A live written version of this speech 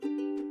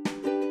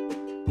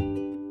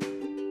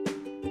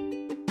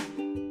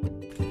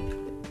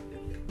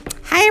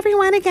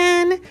everyone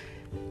again.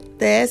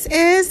 This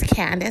is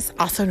Candace,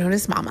 also known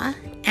as Mama,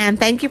 and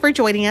thank you for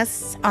joining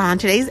us on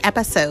today's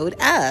episode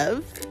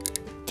of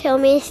Tell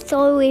Me a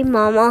Story,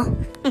 Mama.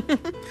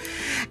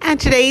 And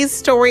today's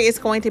story is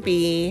going to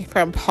be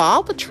from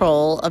Paw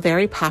Patrol, a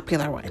very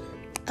popular one,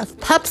 of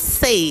Pups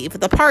Save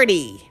the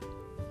Party.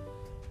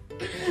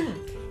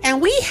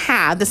 And we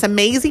have this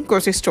amazing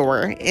grocery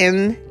store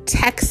in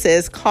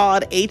Texas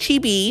called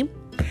H-E-B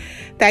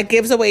that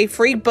gives away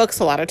free books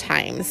a lot of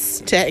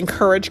times to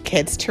encourage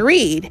kids to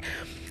read.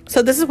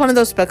 So this is one of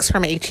those books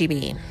from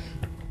H-E-B.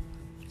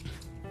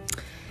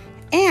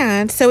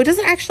 And so it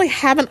doesn't actually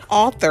have an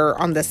author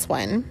on this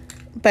one,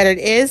 but it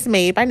is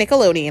made by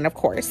Nickelodeon, of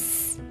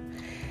course.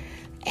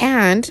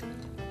 And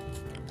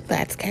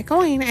let's get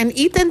going. And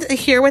Ethan's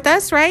here with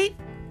us, right?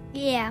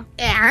 Yeah.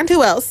 And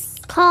who else?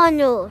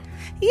 Connor.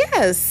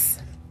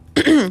 Yes.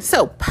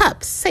 So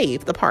Pups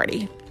Save the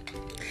Party.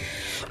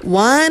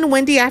 One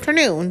windy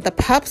afternoon, the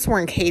Pups were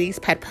in Katie's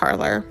pet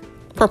parlor,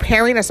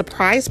 preparing a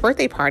surprise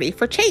birthday party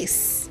for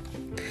Chase.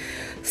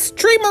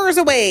 "Streamers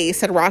away,"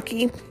 said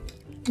Rocky.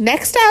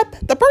 "Next up,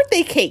 the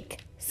birthday cake,"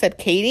 said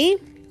Katie.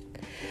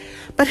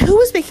 "But who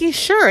is making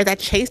sure that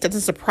Chase doesn't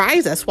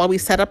surprise us while we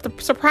set up the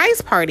surprise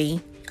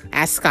party?"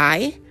 asked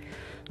Sky.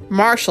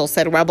 "Marshall,"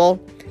 said Rebel.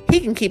 "He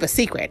can keep a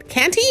secret,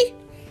 can't he?"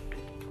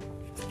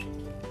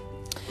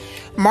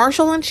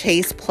 Marshall and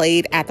Chase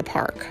played at the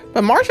park,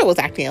 but Marshall was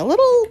acting a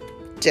little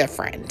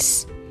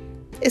different.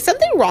 "Is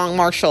something wrong,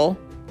 Marshall?"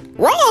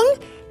 "Wrong?"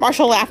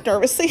 Marshall laughed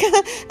nervously.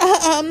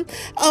 Why?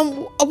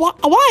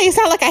 It's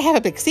not like I have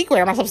a big secret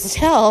I'm not supposed to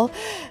tell.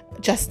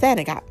 Just then,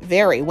 it got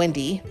very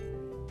windy.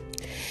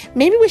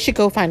 "Maybe we should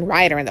go find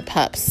Ryder and the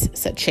pups,"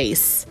 said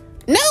Chase.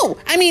 "No,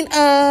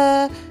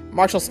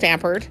 Marshall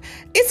stammered.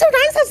 "It's so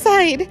nice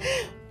outside."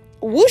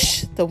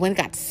 Whoosh! The wind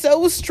got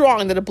so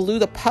strong that it blew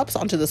the pups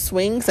onto the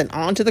swings and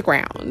onto the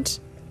ground.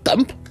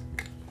 Thump!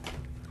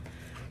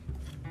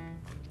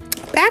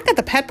 Back at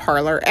the pet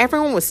parlor,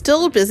 everyone was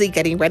still busy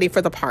getting ready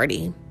for the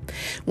party,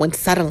 when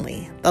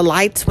suddenly the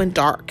lights went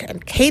dark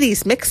and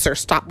Katie's mixer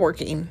stopped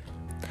working.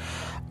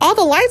 "All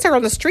the lights are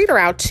on the street are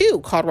out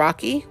too," called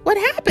Rocky. "What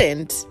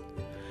happened?"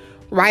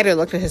 Ryder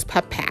looked at his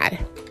pup pad.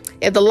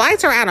 "If the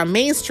lights are out on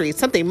Main Street,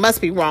 something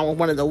must be wrong with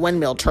one of the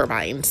windmill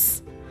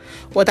turbines.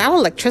 Without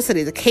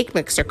electricity, the cake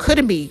mixer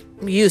couldn't be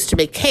used to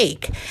make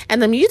cake,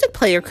 and the music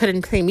player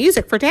couldn't play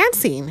music for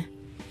dancing.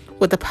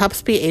 Would the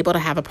pups be able to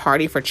have a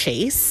party for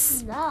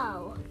Chase?"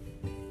 No.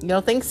 You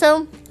don't think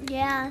so?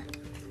 Yeah.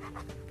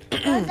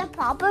 But the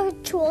Paw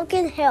Patrol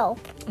can help.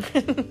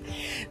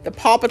 The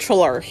Paw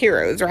Patrol are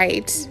heroes,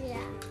 right? Yeah.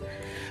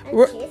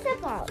 And Chase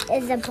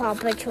is a Paw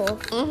Patrol.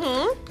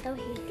 Mm-hmm. So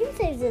he can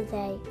save the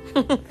day.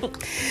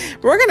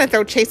 "We're going to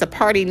throw Chase a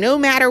party no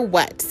matter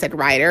what," said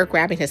Ryder,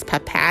 grabbing his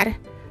pup pad.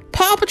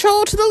 "Paw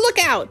Patrol to the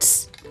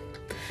lookout!"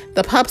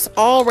 The pups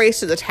all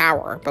raced to the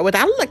tower, but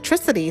without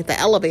electricity, the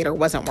elevator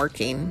wasn't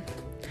working.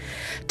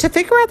 To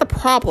figure out the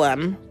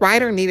problem,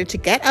 Ryder needed to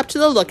get up to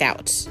the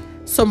lookout.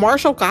 So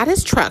Marshall got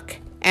his truck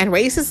and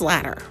raised his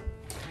ladder.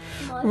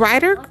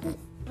 Ryder...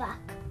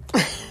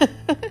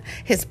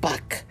 His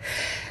buck.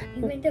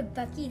 He went to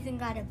Buc-ee's and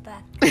got a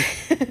buck.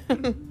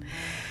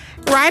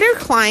 Ryder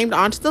climbed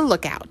onto the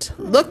lookout,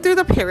 looked through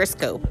the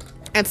periscope,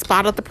 and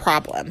spotted the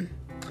problem.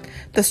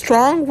 The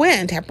strong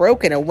wind had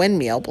broken a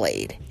windmill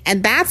blade,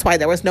 and that's why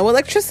there was no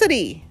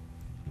electricity.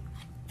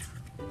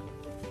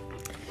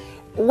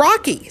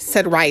 "Rocky,"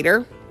 said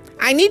Ryder,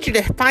 "I need you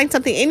to find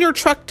something in your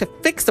truck to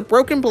fix the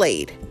broken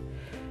blade."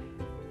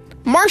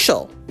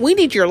 "Marshall, we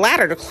need your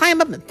ladder to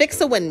climb up and fix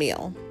the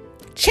windmill."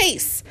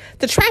 "Chase,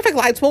 the traffic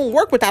lights won't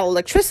work without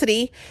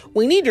electricity.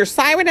 We need your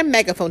siren and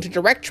megaphone to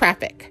direct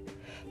traffic."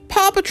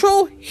 "Paw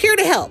Patrol, here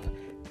to help.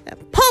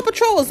 And Paw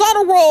Patrol is on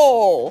a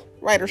roll,"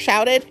 Ryder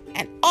shouted,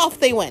 and off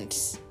they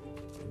went.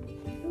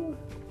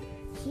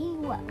 He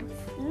was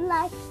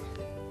like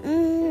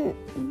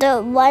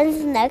the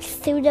ones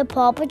next to the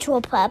Paw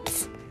Patrol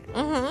pups.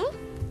 Mm-hmm.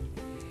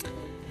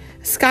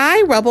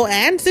 Sky, Rubble,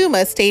 and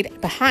Zuma stayed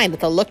behind at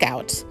the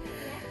lookout.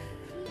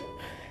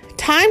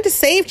 "Time to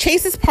save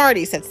Chase's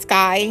party," said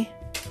Sky.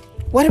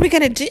 "What are we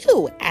going to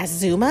do?" asked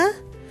Zuma.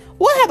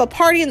 "We'll have a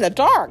party in the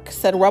dark,"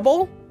 said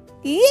Rubble.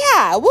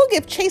 "Yeah, we'll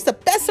give Chase the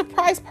best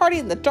surprise party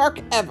in the dark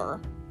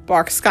ever,"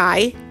 barked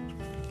Sky.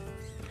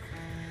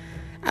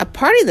 A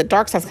party in the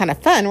dark sounds kind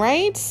of fun,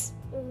 right?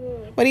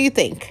 Mm-hmm. What do you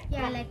think?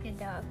 Yeah, I like the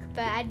dark,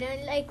 but I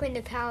don't like when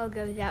the power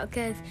goes out,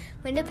 because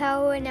when the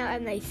power went out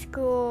at my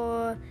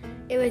school,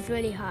 it was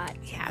really hot.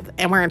 Yeah,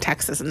 and we're in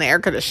Texas, and the air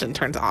conditioning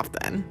turns off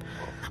then.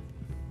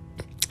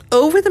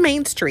 Over the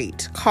main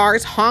street,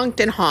 cars honked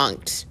and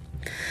honked.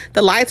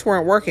 The lights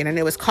weren't working, and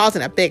it was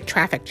causing a big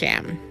traffic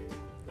jam.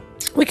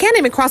 "We can't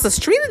even cross the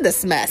street in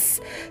this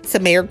mess,"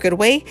 said Mayor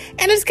Goodway,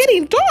 "and it's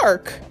getting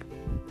dark."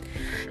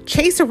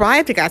 Chase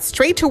arrived and got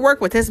straight to work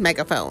with his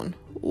megaphone.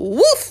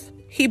 "Woof!"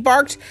 he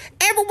barked.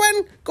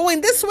 "Everyone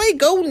going this way,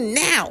 go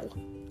now."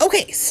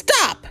 "Okay,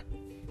 stop."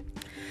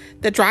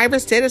 The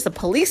drivers did as the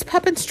police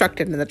pup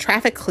instructed, and the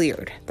traffic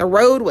cleared. The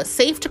road was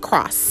safe to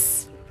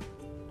cross.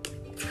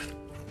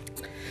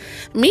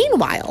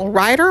 Meanwhile,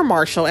 Ryder,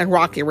 Marshall, and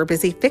Rocky were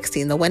busy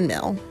fixing the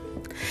windmill.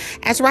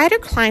 As Ryder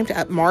climbed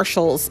up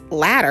Marshall's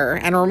ladder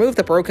and removed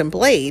the broken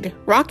blade,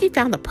 Rocky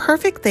found the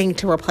perfect thing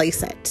to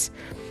replace it.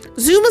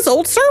 Zuma's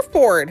old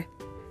surfboard,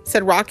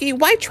 said Rocky.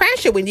 Why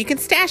trash it when you can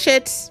stash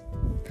it?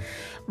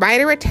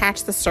 Ryder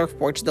attached the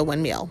surfboard to the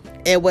windmill.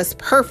 It was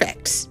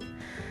perfect.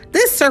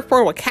 This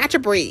surfboard will catch a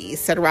breeze,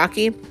 said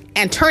Rocky,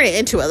 and turn it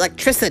into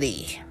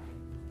electricity.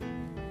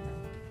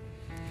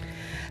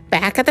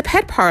 Back at the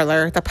pet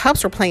parlor, the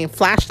pups were playing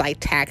flashlight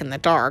tag in the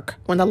dark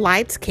when the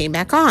lights came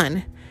back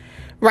on.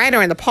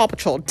 Ryder and the Paw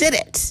Patrol did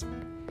it.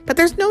 But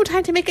there's no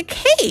time to make a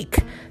cake,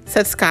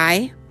 said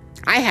Sky.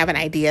 I have an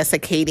idea,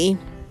 said Katie.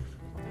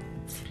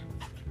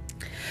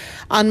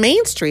 On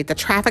Main Street, the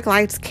traffic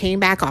lights came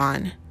back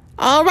on.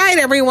 All right,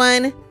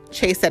 everyone,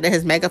 Chase said to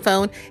his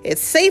megaphone.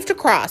 It's safe to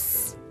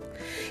cross.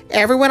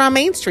 Everyone on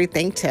Main Street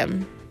thanked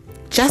him.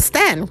 Just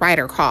then,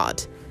 Ryder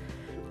called.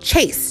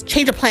 Chase,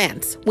 change of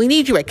plans. We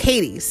need you at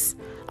Katie's.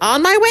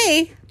 On my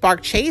way,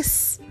 barked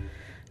Chase.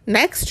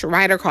 Next,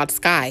 Ryder called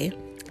Sky.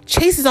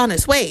 Chase is on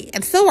his way,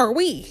 and so are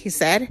we, he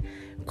said.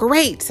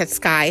 Great, said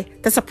Sky.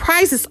 The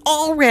surprise is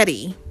all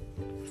ready.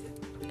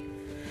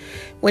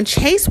 When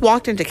Chase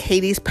walked into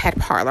Katie's pet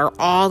parlor,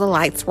 all the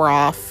lights were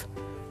off.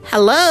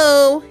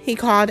 Hello, he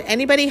called.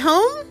 Anybody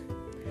home?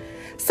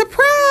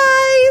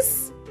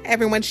 Surprise!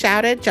 Everyone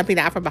shouted, jumping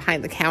out from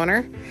behind the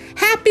counter.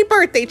 Happy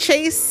birthday,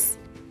 Chase!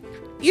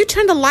 You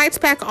turned the lights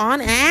back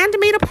on and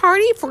made a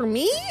party for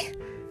me?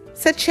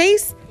 Said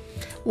Chase.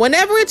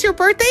 Whenever it's your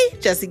birthday,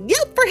 just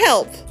yelp for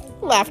help,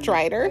 laughed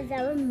Ryder. Is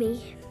that one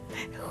me?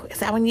 Is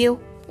that one you?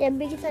 Yeah,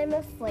 because I'm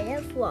afraid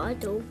of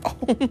water.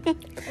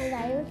 And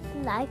I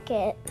don't like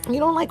it. You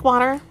don't like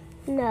water?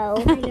 No.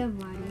 I love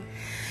water.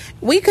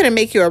 We couldn't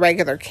make you a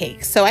regular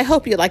cake, so I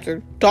hope you like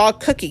your dog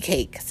cookie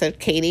cake, said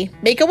Katie.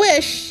 Make a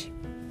wish.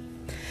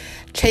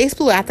 Chase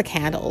blew out the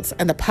candles,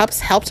 and the pups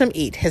helped him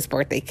eat his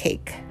birthday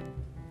cake.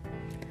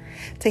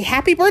 Say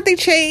happy birthday,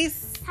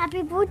 Chase.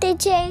 Happy birthday,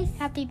 Chase.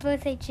 Happy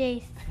birthday,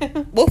 Chase.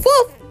 Woof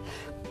woof.